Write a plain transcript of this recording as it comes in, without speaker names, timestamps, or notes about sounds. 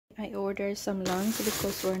I ordered some lunch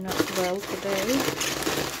because we're not well today.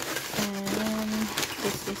 And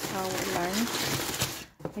this is our lunch.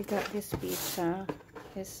 I got this pizza.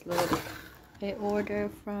 Yes, look. I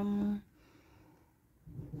ordered from...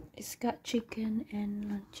 It's got chicken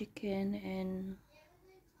and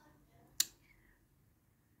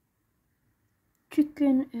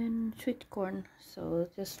sweet corn. So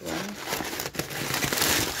just one.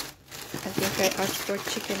 I think I asked for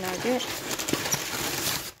chicken nugget.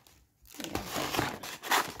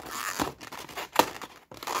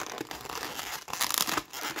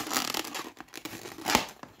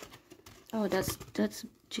 Oh, that's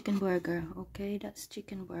chicken burger. Okay, that's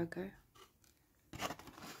chicken burger.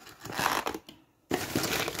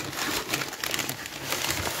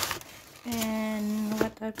 And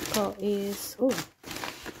what I've got is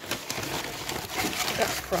got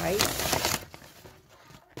fries.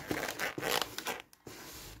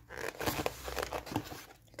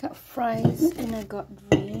 Got fries and I got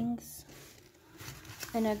drinks.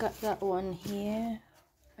 And I got that one here.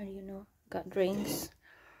 And you know, got drinks.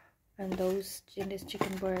 And those in this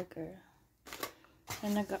chicken burger.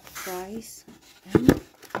 And I got fries. And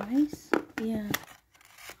fries? Yeah.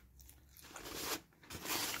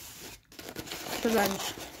 To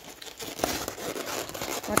lunch.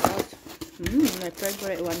 What else? My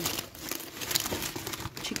favorite one.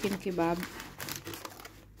 Chicken kebab.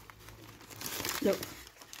 Look.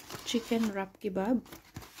 Chicken wrap kebab.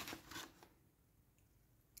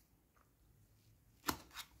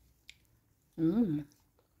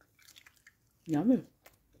 Yummy.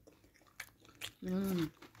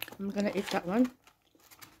 I'm gonna eat that one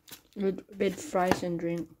with fries and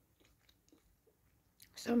drink.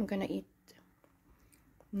 So I'm gonna eat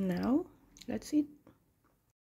now. Let's eat.